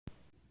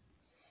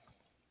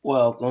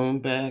Welcome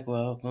back,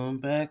 welcome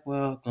back,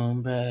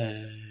 welcome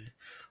back.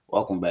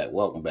 Welcome back,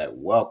 welcome back,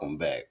 welcome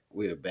back.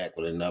 We're back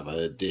with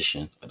another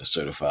edition of the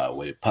Certified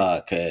Way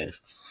Podcast.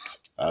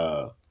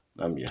 Uh,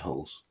 I'm your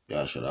host.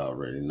 Y'all should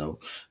already know.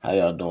 How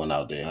y'all doing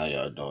out there? How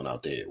y'all doing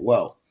out there?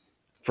 Well,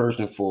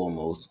 first and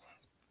foremost,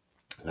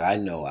 I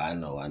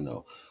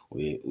know.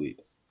 We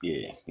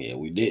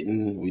we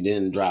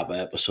didn't drop an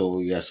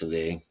episode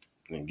yesterday.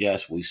 And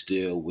guess we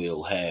still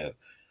will have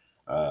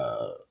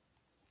uh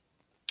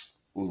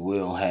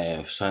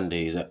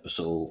Sunday's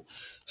episode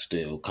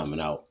still coming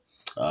out.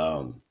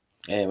 And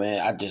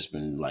man, I just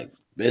been like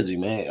busy,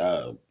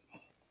 man.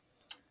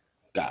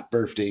 Got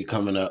birthday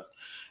coming up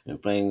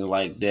and things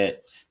like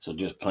that. So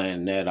just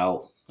planning that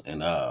out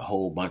and a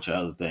whole bunch of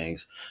other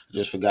things. I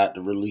just forgot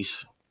to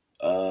release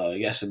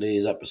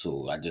yesterday's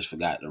episode. I just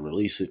forgot to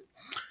release it.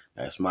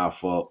 That's my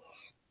fault.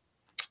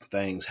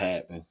 Things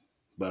happen.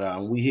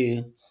 But we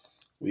here.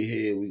 We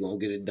here. We gonna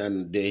get it done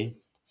today.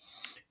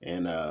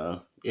 And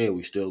yeah,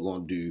 we still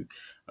gonna do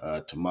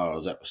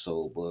tomorrow's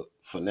episode. But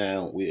for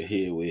now, we're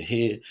here. We're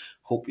here.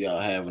 Hope y'all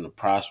having a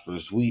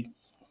prosperous week.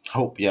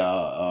 Hope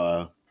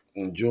y'all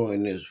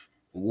enjoying this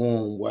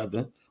warm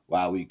weather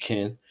while we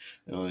can.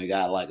 We only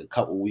got like a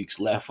couple weeks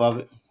left of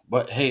it.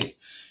 But hey,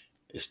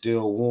 it's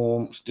still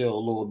warm, still a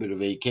little bit of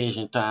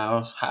vacation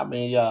times. How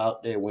many of y'all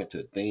out there went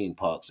to theme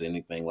parks or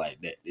anything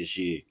like that this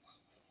year?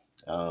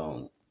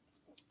 Um,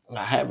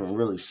 I haven't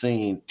really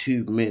seen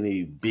too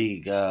many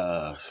big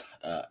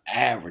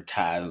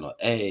advertising or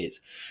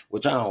ads,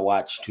 which I don't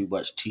watch too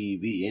much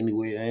TV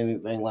anyway or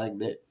anything like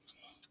that.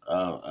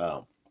 Uh,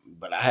 um,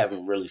 but I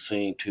haven't really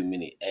seen too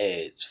many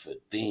ads for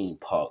theme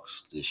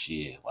parks this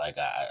year. Like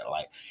I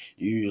like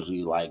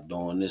usually like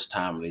during this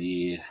time of the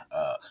year.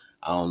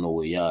 I don't know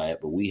where y'all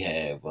at, but we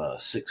have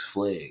Six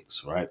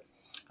Flags, right?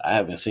 I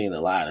haven't seen a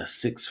lot of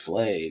Six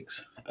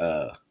Flags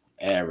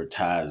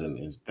advertising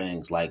and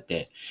things like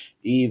that.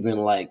 Even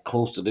like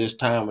close to this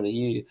time of the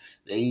year,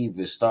 they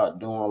even start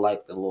doing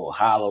like the little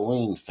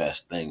Halloween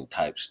fest thing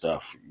type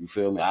stuff. You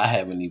feel me? I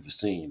haven't even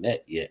seen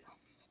that yet.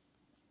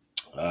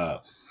 Uh,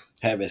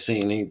 haven't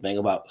seen anything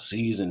about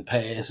season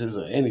passes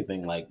or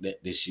anything like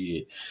that this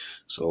year.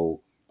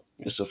 So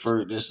this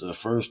is the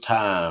first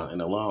time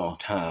in a long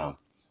time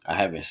I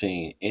haven't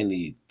seen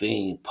any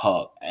theme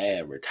park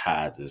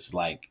advertisers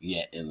like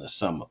yet in the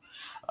summer.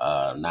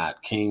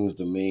 Not King's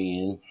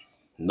Dominion,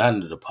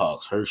 none of the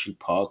parks, Hershey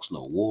Parks,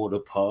 no water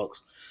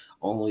parks.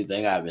 Only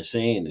thing I've been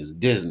seeing is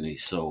Disney.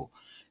 So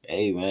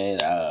hey man,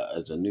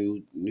 it's a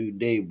new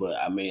day, but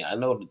I mean I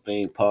know the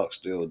theme park's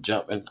still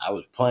jumping. I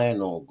was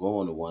planning on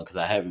going to one because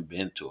I haven't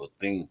been to a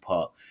theme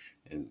park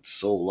in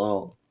so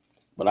long,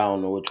 but I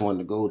don't know which one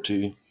to go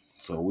to.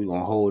 So we're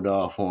gonna hold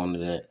off on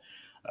that.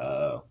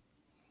 Uh,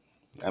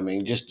 I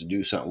mean, just to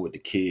do something with the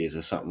kids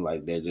or something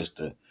like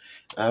that.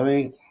 I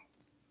mean,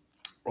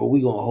 well,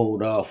 we gonna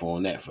hold off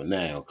on that for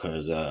now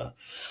because I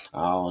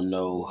don't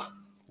know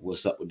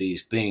what's up with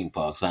these theme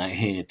parks. I ain't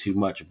hearing too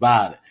much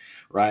about it,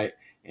 right?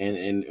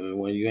 And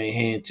when you ain't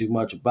hearing too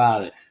much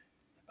about it,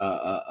 uh,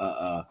 uh, uh,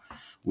 uh,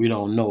 we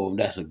don't know if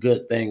that's a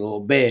good thing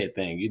or a bad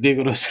thing. You dig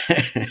what I'm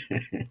saying?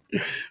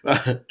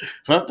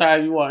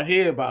 Sometimes you want to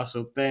hear about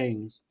some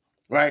things,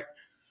 right?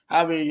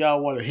 How many of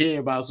y'all want to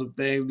hear about some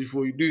things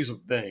before you do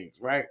some things,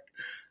 right?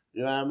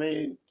 You know what I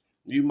mean?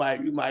 You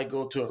might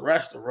go to a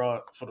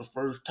restaurant for the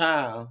first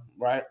time,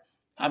 right?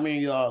 I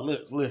mean, y'all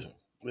listen.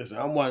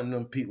 I'm one of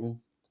them people.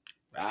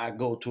 I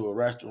go to a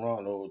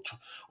restaurant or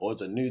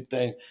it's a new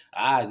thing.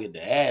 I get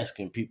to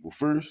asking people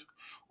first,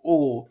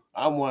 or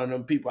I'm one of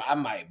them people. I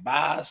might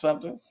buy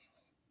something,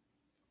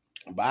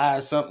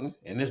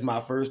 and it's my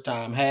first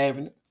time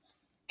having it.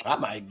 I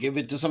might give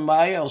it to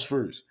somebody else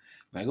first.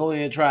 Like, go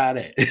ahead and try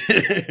that.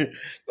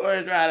 Go ahead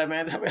and try that,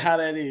 man. Tell me how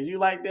that is. You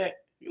like that?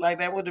 You like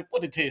that? What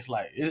it tastes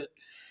like? Is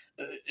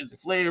it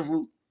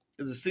flavorful?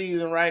 Is it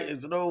seasoned right?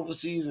 Is it over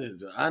seasoned?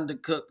 Is it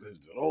undercooked?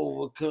 Is it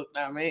overcooked?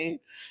 I mean,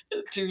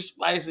 is it too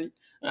spicy?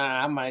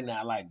 I might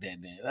not like that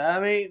then. I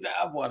mean,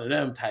 I'm one of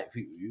them type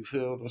people. You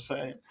feel what I'm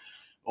saying?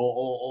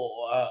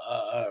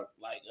 I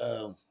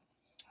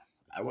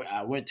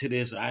went to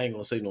this. I ain't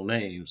gonna say no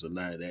names or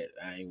none of that.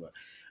 I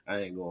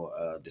ain't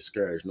gonna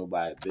discourage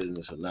nobody's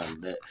business or none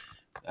of that.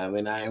 I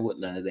mean, I ain't with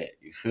none of that.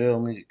 You feel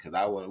me? Because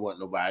I wouldn't want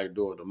nobody to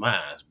do it to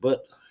mine.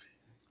 But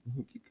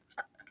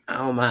I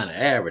don't mind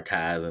the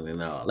advertising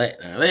and all that.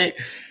 I mean,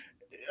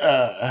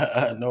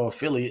 no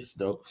affiliates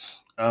though.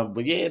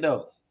 But yeah,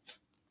 though.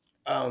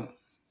 Um,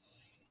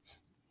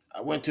 I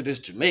went to this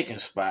Jamaican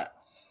spot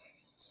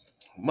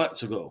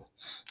months ago.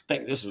 I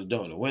think this was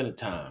during the winter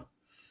time.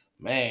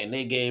 Man,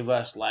 they gave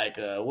us like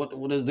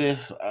what is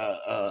this?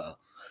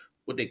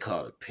 What they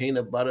call it,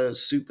 peanut butter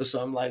soup or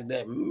something like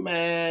that.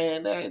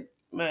 Man,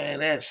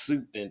 that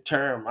soup then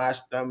turned my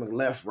stomach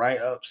left, right,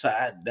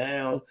 upside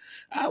down.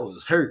 I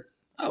was hurt.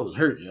 I was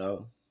hurt,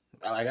 y'all.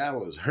 I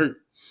was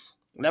hurt.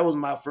 And that was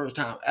my first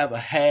time ever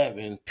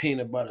having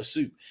peanut butter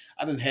soup.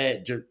 I didn't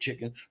had jerk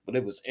chicken, but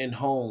it was in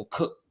home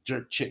cooked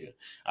jerk chicken.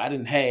 I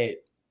didn't had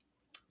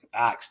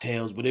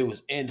oxtails, but it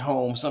was in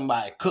home.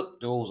 Somebody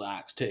cooked those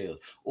oxtails,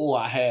 or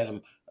I had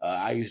them.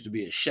 I used to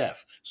be a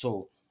chef,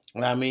 so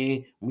what I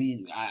mean,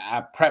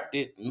 I prepped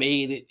it,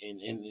 made it,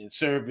 and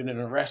served it in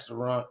a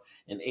restaurant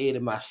and ate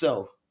it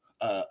myself.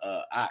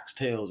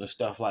 Oxtails and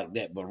stuff like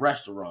that, but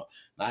restaurant,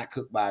 not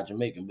cooked by a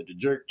Jamaican. But the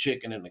jerk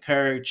chicken and the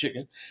curry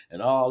chicken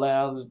and all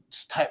that other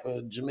type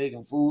of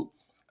Jamaican food,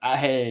 I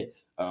had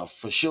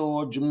for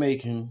sure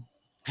Jamaican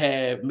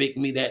had make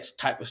me that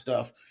type of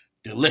stuff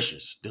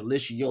delicious,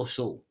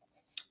 delicioso.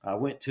 I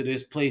went to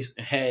this place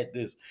and had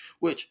this,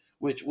 which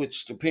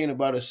the peanut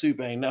butter soup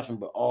ain't nothing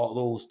but all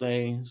those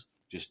things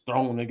just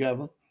thrown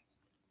together.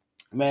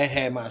 Man,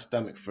 had my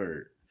stomach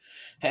furred,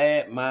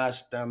 had my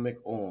stomach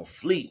on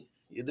fleek.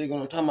 You dig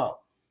what I'm talking about?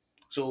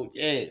 So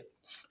yeah,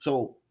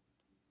 so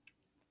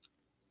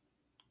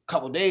a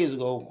couple days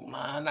ago,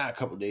 nah, not a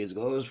couple days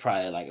ago, it was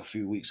probably like a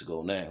few weeks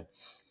ago now.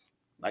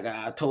 Like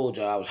I told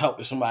you, I was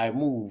helping somebody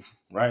move,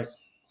 right?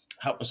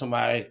 helping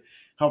somebody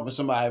helping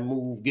somebody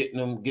move, getting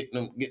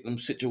them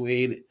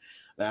situated.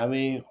 Know what I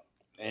mean,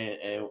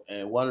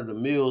 and one of the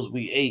meals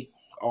we ate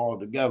all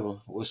together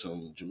was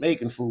some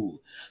Jamaican food.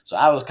 So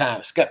I was kind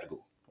of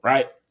skeptical,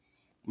 right?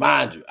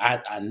 Mind you,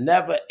 I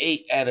never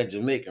ate at a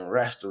Jamaican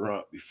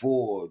restaurant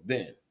before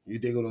then. You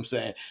dig what I'm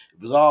saying?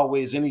 It was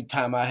always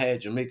anytime I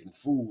had Jamaican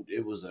food,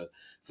 it was a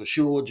for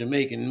sure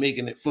Jamaican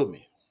making it for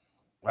me,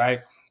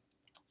 right?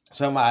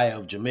 Somebody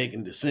of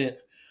Jamaican descent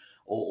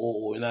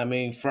or and I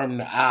mean from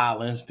the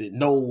islands that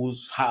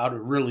knows how to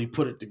really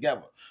put it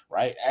together,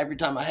 right? Every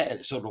time I had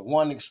it. So the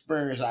one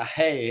experience I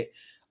had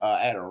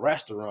at a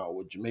restaurant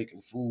with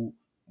Jamaican food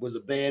was a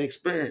bad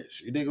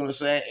experience. You dig what I'm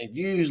saying? And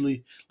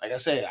usually, like I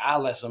said, I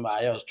let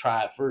somebody else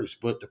try it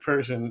first, but the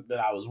person that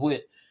I was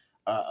with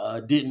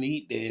didn't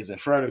eat theirs in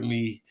front of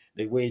me.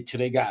 They waited till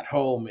they got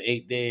home and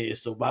ate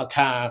theirs. So by the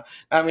time,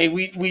 I mean,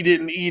 we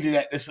didn't eat it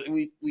at this.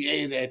 We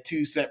ate it at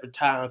two separate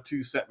times,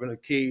 two separate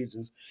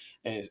occasions,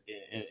 and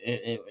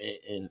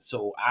and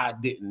so I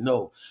didn't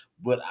know.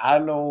 But I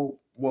know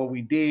when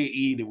we did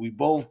eat it, we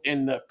both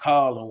ended up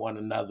calling one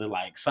another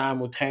like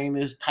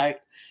simultaneous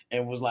type,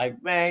 and was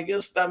like, "Man,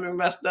 your stomach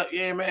messed up."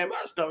 Yeah, man,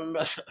 my stomach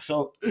messed up.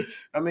 So,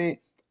 I mean,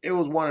 it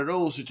was one of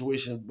those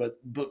situations, but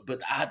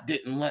I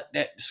didn't let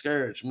that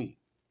discourage me,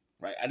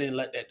 right? I didn't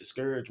let that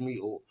discourage me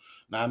or,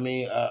 I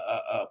mean,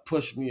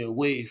 push me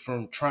away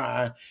from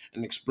trying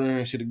and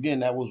experience it again.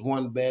 That was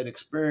one bad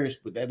experience,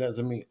 but that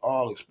doesn't mean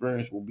all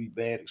experience will be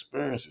bad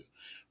experiences,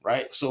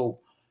 right? So,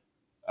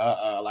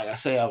 like I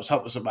say, I was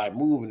helping somebody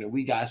moving, and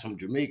we got some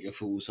Jamaican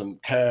food, some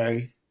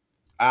curry,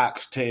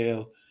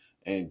 oxtail,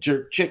 and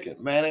jerk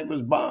chicken. Man, it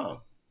was bomb.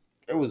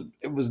 It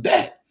was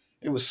that.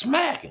 It was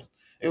smacking.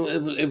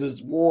 It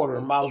was water,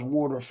 mouth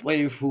water,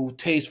 flavorful,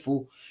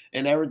 tasteful,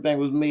 and everything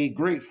was made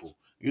grateful.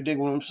 You dig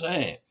what I'm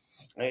saying?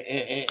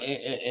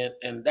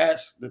 And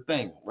that's the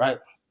thing, right?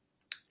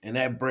 And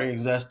that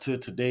brings us to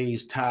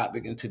today's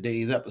topic and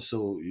today's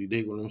episode. You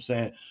dig what I'm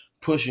saying?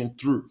 Pushing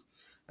through.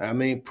 I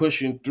mean,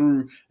 pushing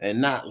through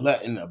and not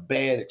letting a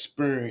bad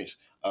experience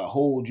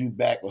hold you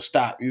back or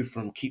stop you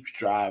from keep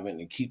striving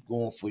and keep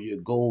going for your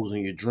goals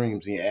and your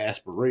dreams and your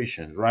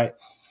aspirations, right?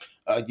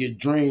 Your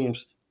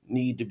dreams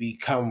need to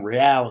become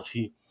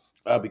reality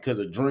because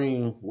a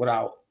dream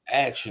without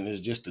action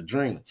is just a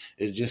dream.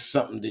 It's just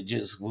something that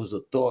just was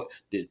a thought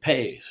that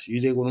passed.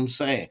 You dig what I'm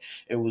saying?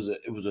 It was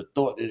a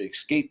thought that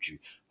escaped you,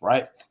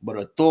 right? But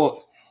a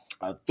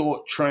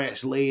thought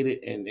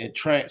translated and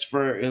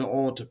transferred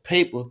onto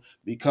paper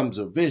becomes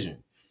a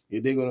vision.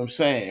 You dig what I'm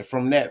saying? And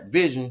from that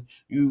vision,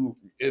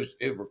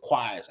 it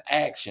requires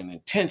action,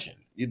 intention.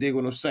 You dig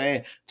what I'm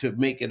saying? To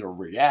make it a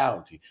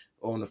reality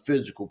on the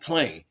physical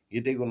plane.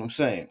 You dig what I'm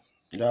saying?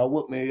 Y'all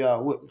with me?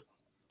 Y'all with me?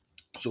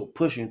 So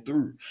pushing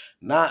through,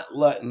 not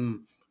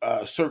letting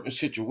certain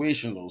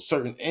situations or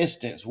certain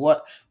instances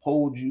what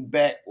hold you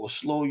back or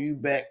slow you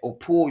back or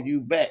pull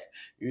you back.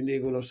 You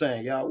dig what I'm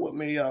saying? Y'all with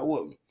me? Y'all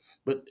with me?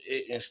 But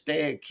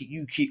instead,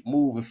 you keep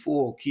moving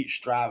forward, keep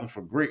striving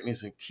for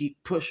greatness, and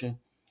keep pushing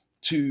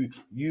to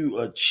you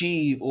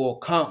achieve or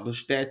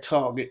accomplish that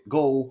target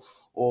goal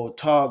or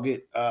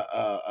target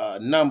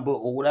number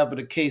or whatever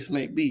the case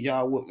may be.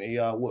 Y'all with me?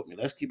 Y'all with me?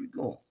 Let's keep it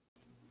going.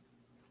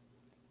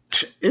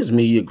 It's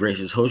me, your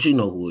gracious host. You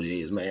know who it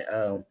is, man.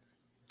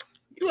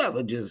 You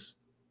ever just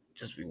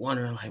be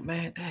wondering, like,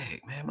 man, dang,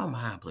 man, my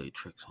mind played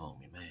tricks on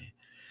me, man.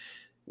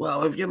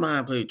 Well, if your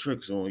mind played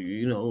tricks on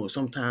you,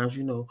 sometimes,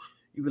 you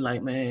be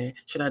like, man,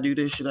 should I do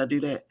this? Should I do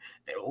that?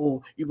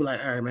 Or you be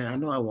like, all right, man, I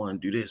know I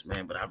want to do this,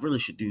 man, but I really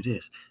should do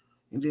this.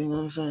 You know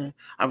what I'm saying?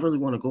 I really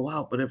want to go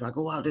out, but if I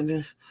go out in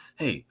this,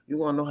 hey, you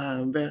want to know how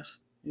to invest?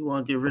 You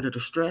want to get rid of the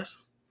stress?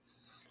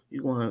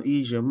 You want to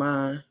ease your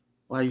mind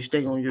while you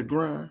stay on your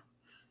grind?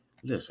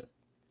 Listen,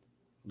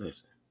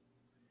 listen.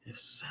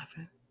 It's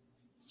 7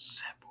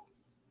 simple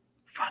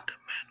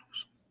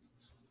fundamentals.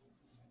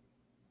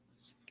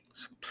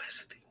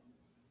 Simplicity.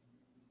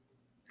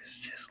 It's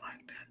just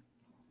like that.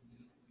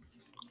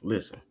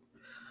 Listen,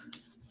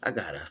 I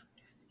got a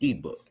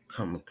ebook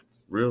coming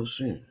real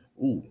soon.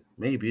 Ooh,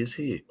 maybe it's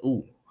here.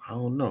 Ooh, I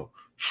don't know.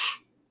 Shh,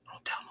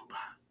 don't tell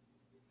nobody.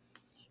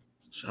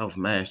 Self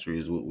mastery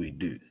is what we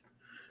do.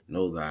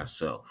 Know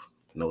thyself.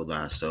 Know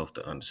thyself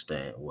to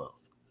understand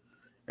wealth.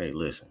 Hey,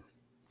 listen,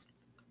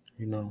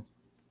 you know,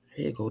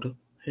 here go the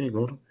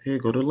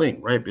link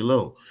right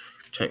below.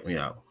 Check me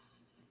out.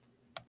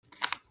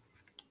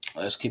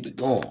 Let's keep it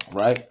going,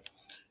 right?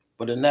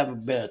 But there never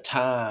been a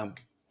time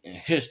in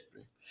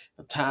history,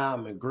 a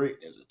time in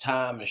greatness, a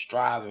time in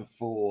striving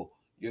for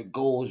your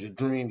goals, your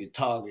dream, your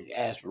target, your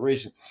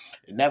aspiration.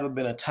 There's never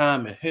been a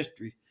time in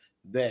history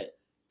that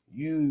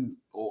you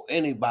or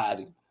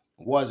anybody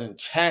wasn't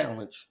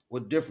challenged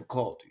with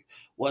difficulty,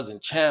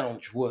 wasn't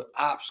challenged with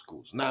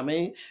obstacles. Know what I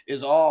mean?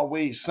 It's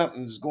always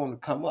something that's going to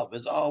come up.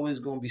 It's always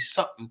going to be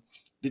something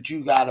that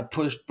you got to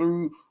push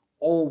through,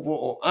 over,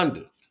 or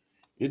under.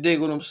 You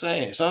dig what I'm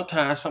saying?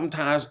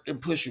 Sometimes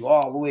it push you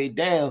all the way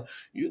down.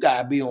 You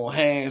gotta be on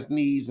hands,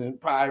 knees, and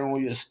probably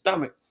on your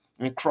stomach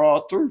and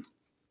crawl through,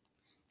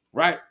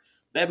 right?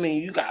 That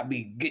means you gotta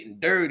be getting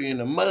dirty in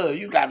the mud.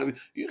 You gotta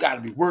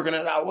be working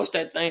it out. What's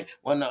that thing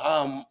when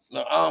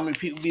the army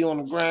people be on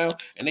the ground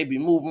and they be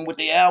moving with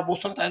their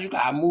elbows? Sometimes you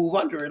gotta move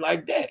under it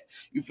like that.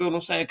 You feel what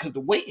I'm saying? Cause the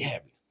weight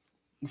heavy.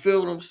 You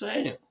feel what I'm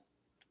saying?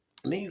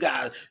 And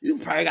then you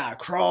probably gotta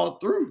crawl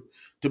through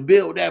to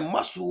build that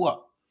muscle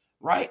up,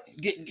 right?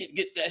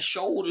 Get that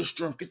shoulder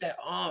strength, get that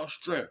arm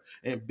strength,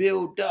 and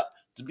build up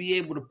to be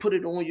able to put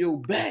it on your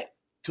back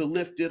to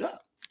lift it up.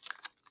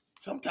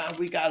 Sometimes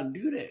we gotta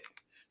do that.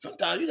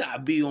 Sometimes you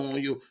gotta be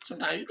on your.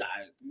 Sometimes you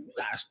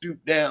gotta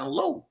stoop down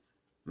low,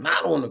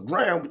 not on the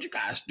ground, but you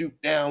gotta stoop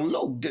down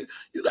low.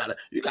 You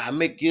gotta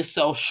make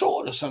yourself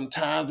shorter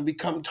sometimes to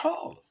become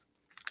taller.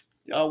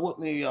 Y'all with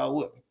me? Y'all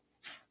with me?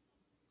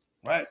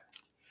 Right?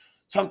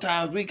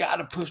 Sometimes we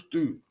gotta push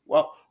through.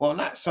 Well,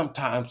 not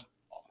sometimes.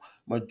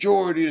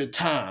 Majority of the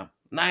time,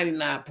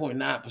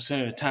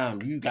 99.9% of the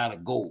time, you got a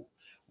goal.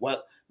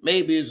 Well,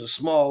 maybe it's a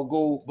small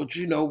goal, but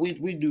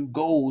we do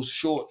goals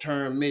short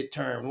term, mid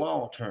term,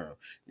 long term.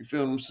 You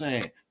feel what I'm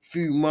saying?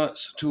 Few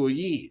months to a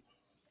year,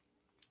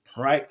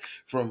 right?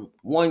 From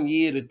 1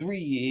 year to 3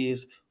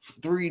 years,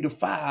 3 to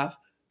 5,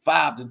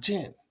 5 to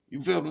 10.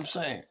 You feel what I'm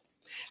saying?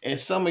 And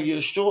some of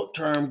your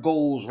short-term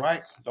goals,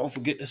 right? Don't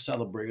forget to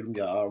celebrate them.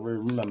 Y'all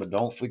remember,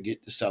 don't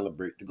forget to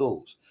celebrate the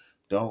goals.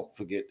 Don't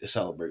forget to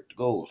celebrate the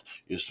goals.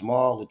 Your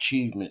small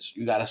achievements,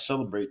 you got to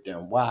celebrate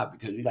them. Why?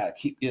 Because you got to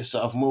keep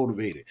yourself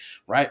motivated,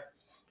 right?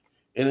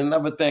 And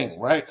another thing,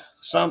 right?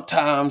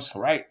 Sometimes,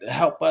 right, to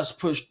help us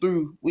push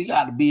through, we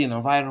got to be in the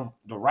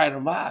right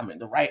environment,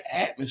 the right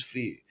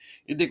atmosphere.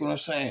 You dig what I'm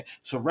saying?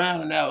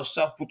 Surrounding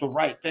ourselves with the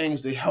right things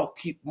to help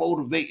keep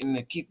motivating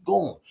and keep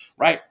going,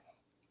 right?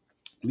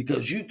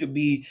 Because you could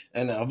be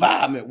in an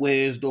environment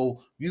where as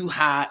though you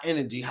high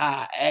energy,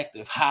 high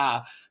active,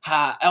 high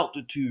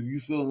altitude. You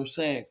feel what I'm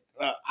saying?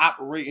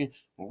 Operating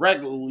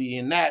regularly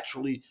and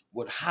naturally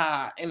with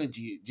high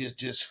energy,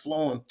 just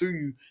flowing through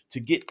you to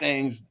get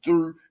things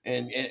through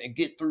and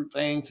get through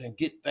things and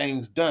get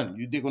things done.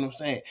 You dig what I'm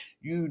saying?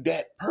 You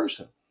that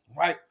person,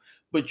 right?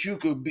 But you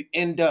could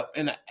end up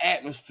in an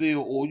atmosphere,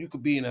 or you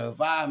could be in an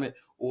environment,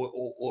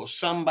 or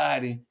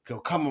somebody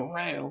could come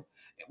around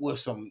with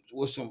some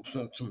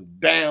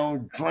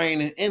down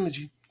draining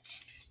energy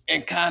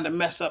and kind of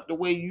mess up the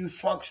way you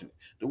function,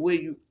 the way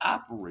you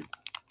operate,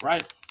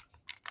 right?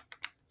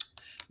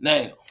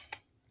 Now,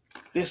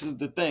 this is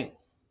the thing.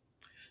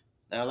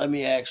 Now let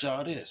me ask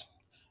y'all this.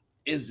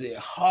 Is it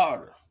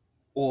harder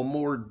or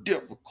more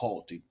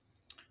difficulty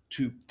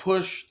to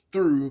push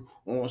through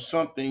on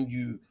something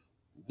you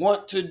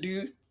want to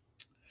do,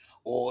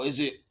 or is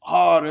it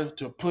harder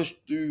to push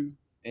through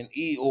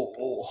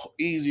or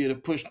easier to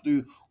push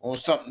through on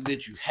something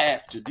that you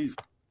have to do,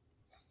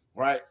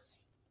 right?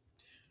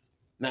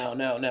 Now,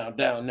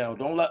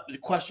 don't let the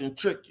question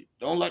trick you.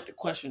 Don't let the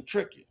question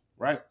trick you,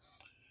 right?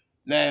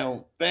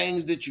 Now,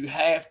 things that you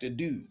have to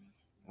do,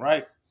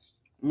 right?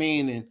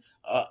 Meaning,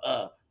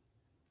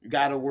 you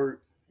gotta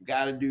work, you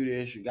gotta do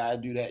this, you gotta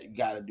do that, you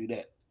gotta do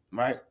that,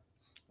 right?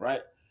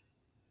 Right?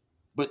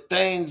 But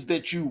things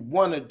that you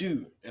want to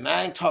do, and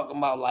I ain't talking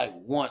about like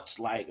once,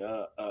 like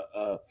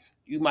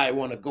you might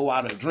want to go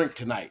out and drink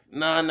tonight.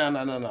 No, no,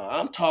 no, no, no.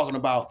 I'm talking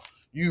about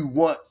you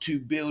want to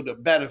build a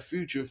better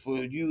future for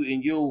you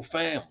and your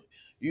family.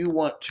 You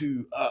want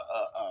to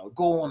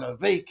go on a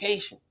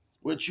vacation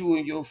with you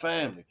and your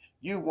family.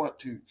 You want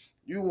to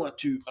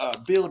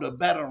build a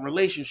better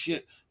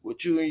relationship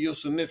with you and your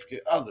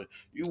significant other.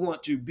 You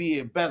want to be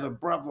a better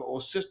brother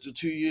or sister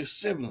to your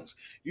siblings.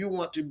 You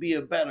want to be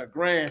a better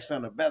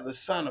grandson, a better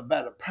son, a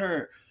better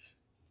parent.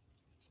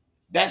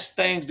 That's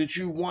things that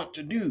you want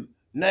to do.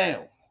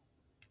 Now,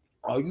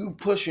 are you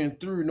pushing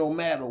through no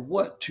matter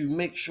what to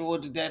make sure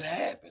that that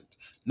happens?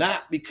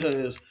 Not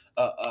because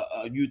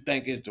you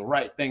think it's the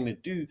right thing to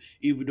do,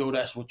 even though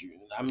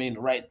the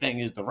right thing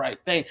is the right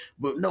thing,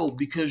 but no,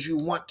 because you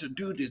want to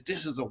do this.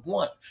 This is a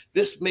want.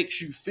 This makes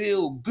you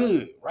feel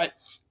good, right?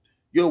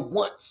 Your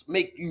wants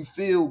make you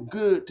feel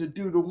good to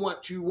do the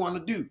want you want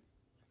to do.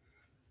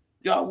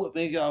 Y'all with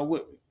me? Y'all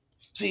with me?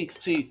 See,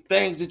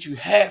 things that you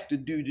have to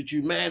do, that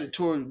you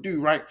mandatory to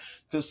do, right?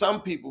 Because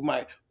some people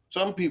might.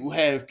 Some people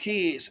have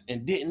kids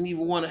and didn't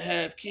even want to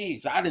have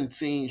kids. I didn't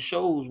seen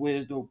shows where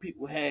as though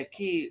people had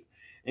kids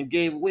and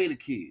gave away the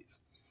kids.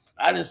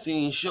 I didn't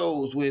seen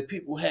shows where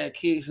people had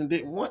kids and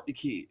didn't want the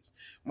kids,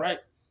 right?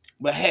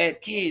 But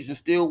had kids and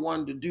still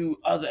wanted to do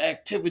other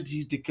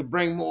activities that could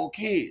bring more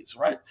kids,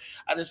 right?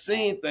 I done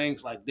seen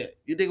things like that.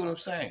 You dig what I'm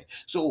saying?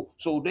 So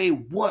they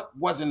want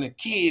wasn't a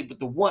kid, but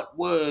the want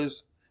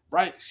was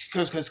right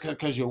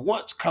because your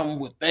wants come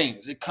with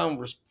things. It comes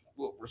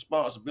with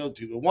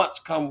responsibility. The wants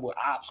come with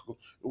obstacles.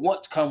 The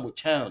wants come with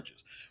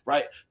challenges,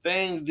 right?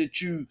 Things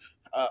that you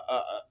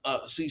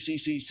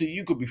see.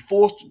 You could be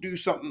forced to do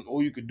something,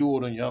 or you could do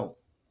it on your own,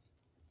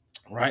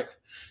 right?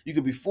 You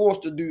could be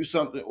forced to do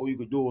something, or you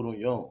could do it on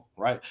your own,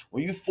 right?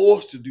 When you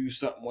forced to do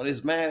something, when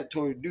it's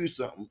mandatory to do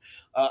something,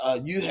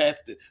 you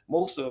have to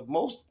most of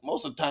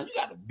the time you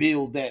got to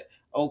build that.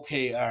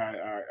 Okay, all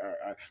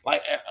right.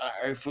 Like,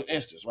 for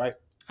instance, right?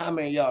 How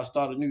many of y'all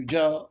start a new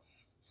job,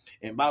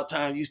 and about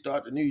time you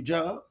start the new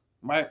job,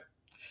 right?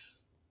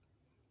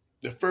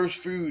 The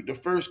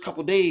first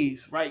couple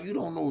days, right? You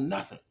don't know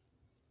nothing.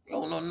 You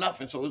don't know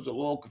nothing, so it's a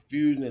little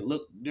confusing. It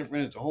look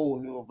different. It's a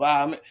whole new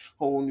environment,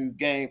 whole new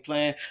game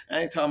plan. I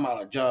ain't talking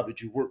about a job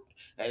that you worked.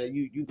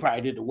 You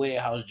probably did the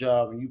warehouse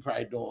job, and you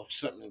probably doing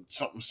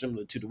something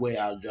similar to the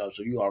warehouse job,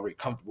 so you already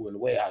comfortable in the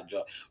warehouse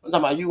job. I'm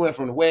talking about you went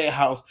from the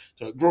warehouse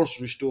to a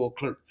grocery store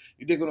clerk.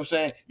 You dig what I'm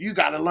saying? You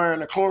got to learn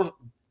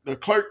the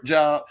clerk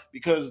job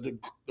because the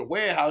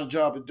warehouse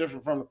job is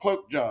different from the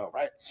clerk job,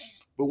 right?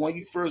 But when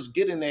you first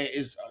get in there,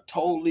 it's a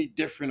totally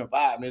different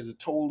environment. It's a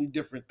totally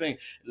different thing.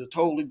 It's a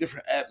totally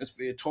different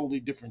atmosphere,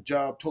 totally different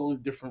job, totally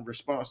different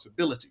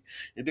responsibility.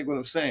 You dig what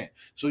I'm saying?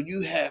 So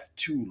you have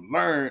to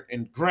learn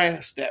and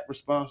grasp that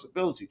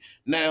responsibility.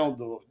 Now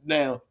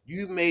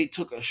you may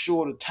took a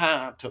shorter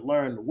time to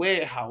learn the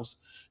warehouse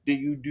than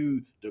you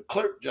do the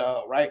clerk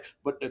job, right?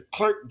 But the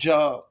clerk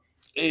job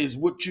is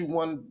what you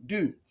want to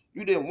do.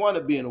 You didn't want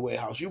to be in the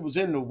warehouse. You was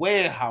in the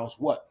warehouse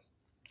what?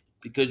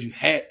 Because you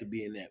had to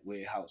be in that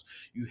warehouse.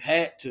 You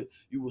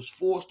was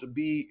forced to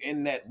be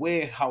in that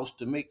warehouse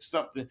to make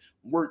something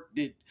work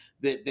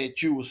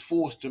that you was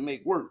forced to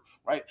make work,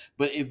 right?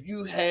 But if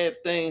you have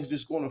things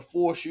that's going to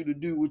force you to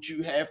do what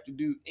you have to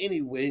do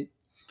anyway,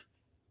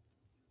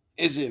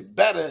 is it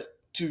better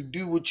to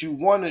do what you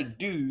want to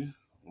do,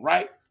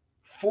 right?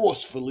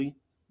 Forcefully,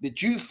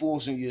 that you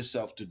forcing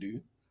yourself to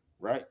do,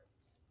 right?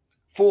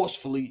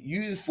 Forcefully,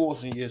 you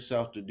forcing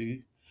yourself to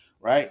do,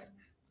 right?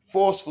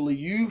 Forcefully,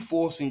 you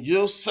forcing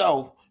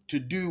yourself to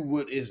do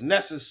what is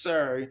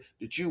necessary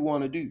that you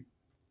want to do.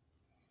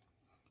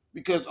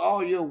 Because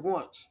all your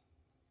wants,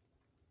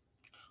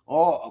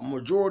 all a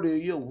majority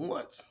of your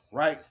wants,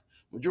 right?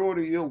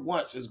 Majority of your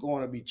wants is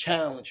going to be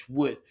challenged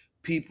with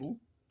people,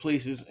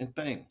 places, and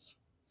things.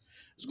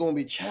 It's going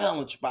to be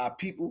challenged by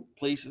people,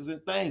 places,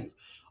 and things.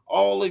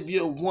 All of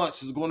your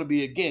wants is going to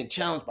be again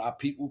challenged by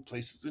people,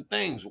 places, and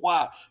things.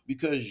 Why?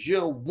 Because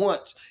your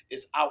wants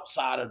is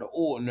outside of the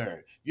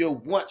ordinary. Your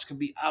wants can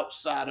be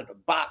outside of the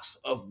box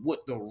of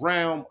what the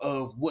realm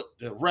of what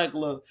the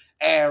regular,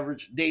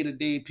 average,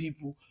 day-to-day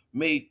people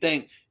may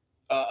think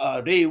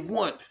they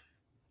want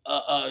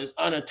is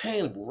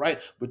unattainable, right?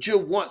 But your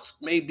wants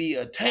may be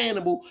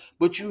attainable,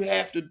 but you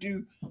have to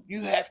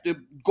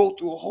go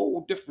through a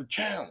whole different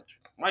challenge,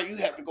 right? You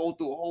have to go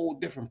through a whole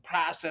different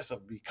process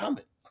of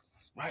becoming,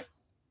 right?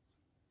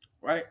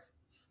 Right?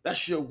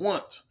 That's your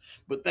want.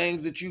 But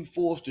things that you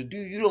forced to do,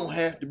 you don't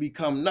have to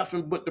become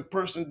nothing but the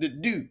person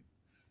that do.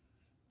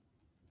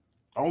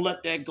 Don't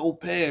let that go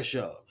past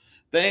y'all.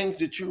 Things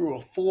that you are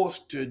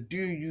forced to do,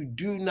 you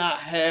do not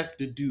have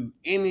to do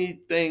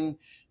anything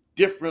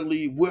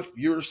differently with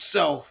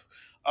yourself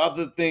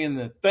other than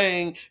the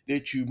thing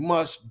that you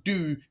must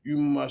do, you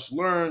must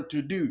learn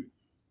to do.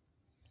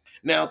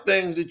 Now,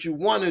 things that you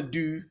want to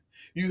do,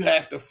 you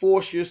have to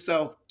force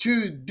yourself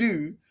to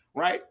do,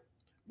 right?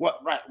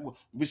 What right?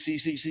 But see,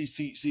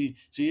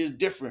 it's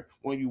different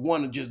when you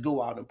want to just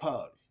go out and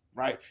party,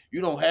 right? You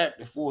don't have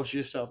to force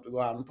yourself to go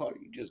out and party.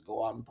 You just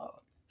go out and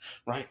party,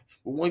 right?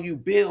 But when you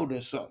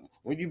building something,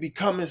 when you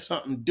becoming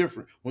something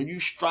different, when you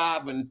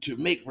striving to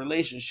make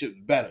relationships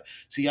better,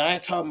 see, I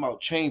ain't talking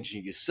about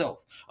changing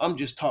yourself. I'm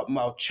just talking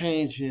about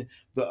changing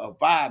the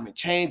environment,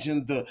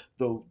 changing the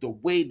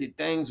way that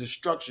things are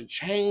structured,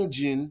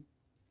 changing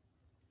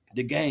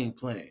the game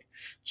plan,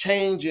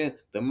 changing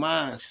the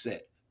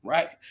mindset,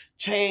 right?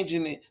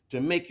 Changing it to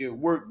make it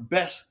work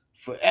best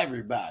for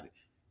everybody,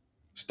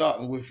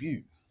 starting with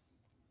you.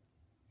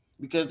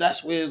 Because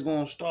that's where it's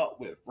going to start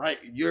with, right?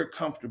 Your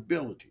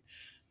comfortability,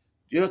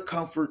 your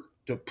comfort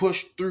to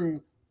push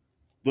through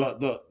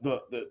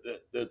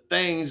the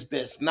things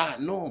that's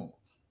not normal,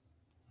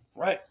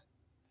 right?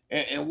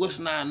 And what's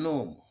not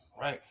normal,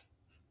 right?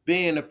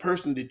 Being the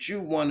person that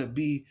you want to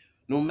be,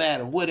 no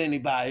matter what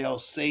anybody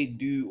else say,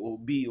 do, or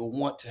be, or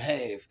want to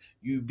have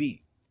you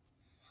be,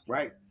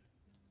 right?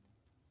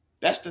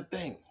 That's the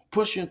thing.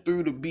 Pushing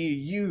through to be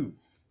you.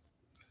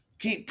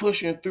 Keep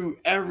pushing through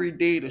every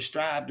day to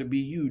strive to be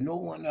you. No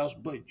one else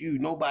but you.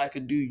 Nobody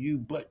can do you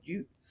but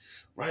you,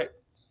 right?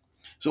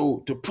 So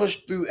to push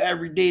through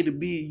every day to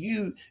be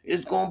you,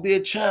 it's gonna be a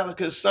challenge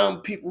because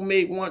some people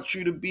may want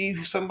you to be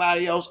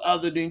somebody else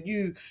other than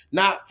you,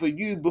 not for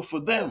you, but for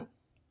them.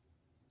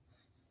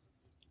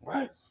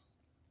 Right?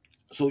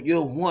 So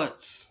your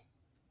wants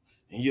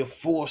and you're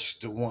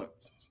forced to want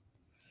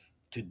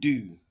to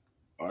do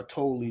are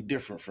totally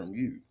different from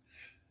you,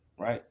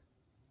 right?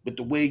 But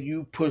the way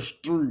you push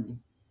through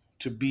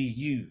to be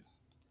you,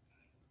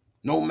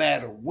 no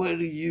matter what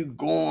are you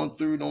going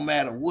through, no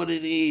matter what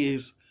it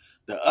is,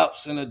 the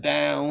ups and the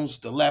downs,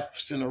 the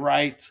lefts and the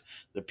rights,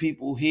 the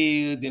people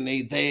here, then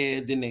they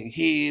there, then they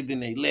here, then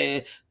they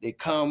there, they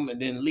come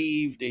and then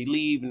leave, they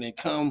leave and they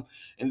come,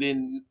 and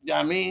then, you know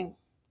what I mean?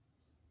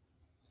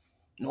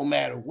 No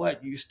matter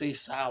what, you stay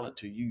solid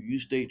to you. You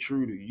stay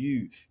true to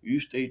you. You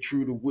stay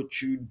true to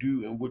what you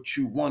do and what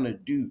you want to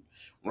do,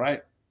 right?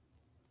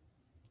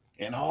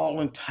 And all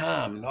in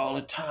time and all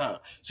the time.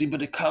 See,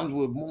 but it comes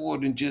with more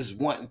than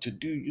just wanting to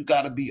do. You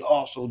got to be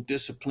also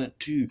disciplined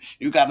too.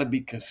 You got to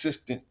be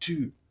consistent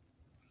too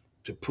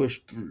to push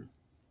through.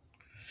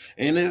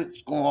 And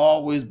it's going to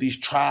always be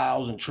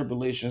trials and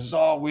tribulations. It's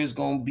always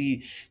going to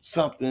be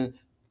something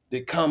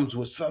that comes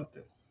with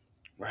something,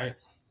 right?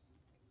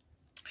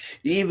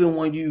 Even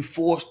when you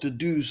forced to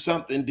do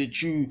something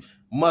that you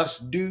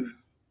must do,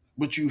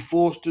 but you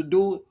forced to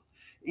do it,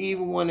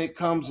 even when it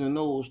comes in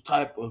those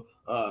type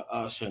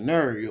of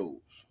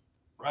scenarios,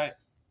 right?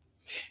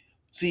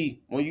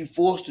 See, when you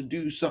forced to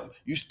do something,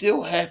 you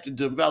still have to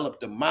develop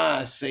the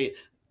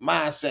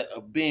mindset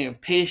of being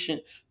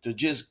patient to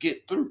just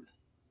get through,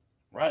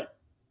 right?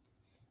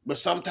 But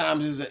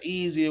sometimes there's an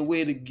easier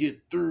way to get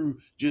through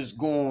just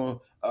going,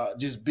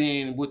 just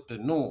being with the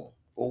norm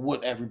or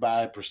what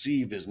everybody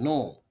perceive as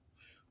normal,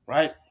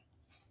 right?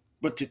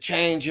 But to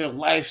change your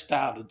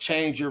lifestyle, to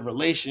change your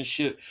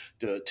relationship,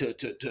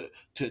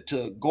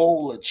 to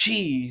goal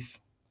achieve,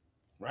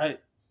 right?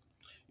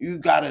 You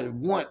gotta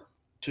want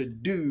to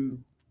do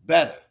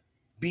better,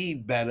 be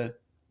better,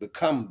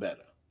 become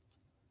better.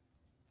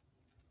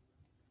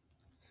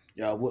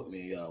 Y'all with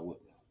me? Y'all with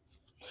me?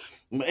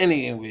 But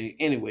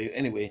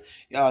anyway,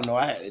 y'all know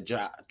I had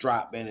to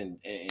drop in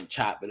and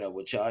chop it up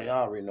with y'all.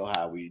 Y'all already know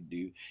how we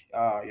do.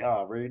 Y'all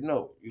already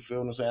know. You feel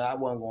what I'm saying? I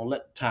wasn't gonna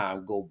let the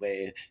time go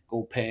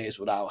past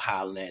without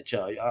hollering at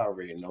y'all. Y'all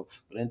already know.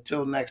 But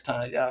until next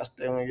time, y'all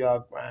stay on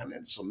y'all grind.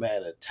 It's a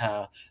matter of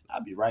time.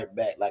 I'll be right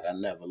back like I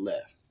never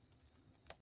left.